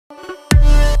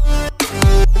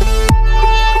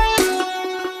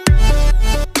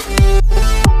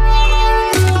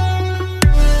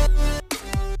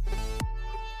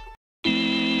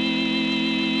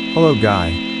Hello guy,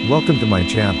 welcome to my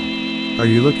channel. Are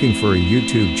you looking for a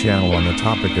YouTube channel on the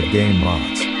topic of game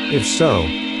mods? If so,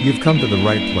 you've come to the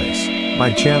right place.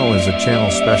 My channel is a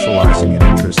channel specializing in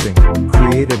interesting,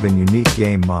 creative and unique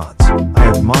game mods. I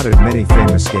have modded many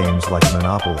famous games like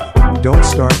Monopoly, Don't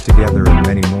Starve Together and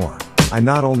many more. I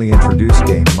not only introduce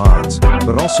game mods,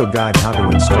 but also guide how to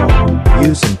install,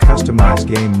 use and customize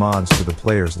game mods to the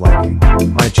player's liking.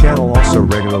 My channel also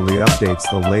regularly updates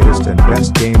the latest and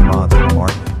best game mods on the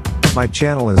market. My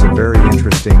channel is a very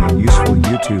interesting and useful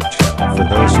YouTube channel for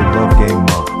those who love game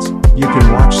mods. You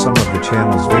can watch some of the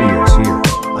channel's videos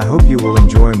here. I hope you will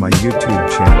enjoy my YouTube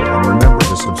channel and remember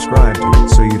to subscribe to it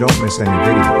so you don't miss any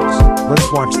videos. Let's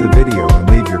watch the video and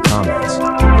leave your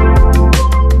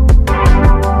comments.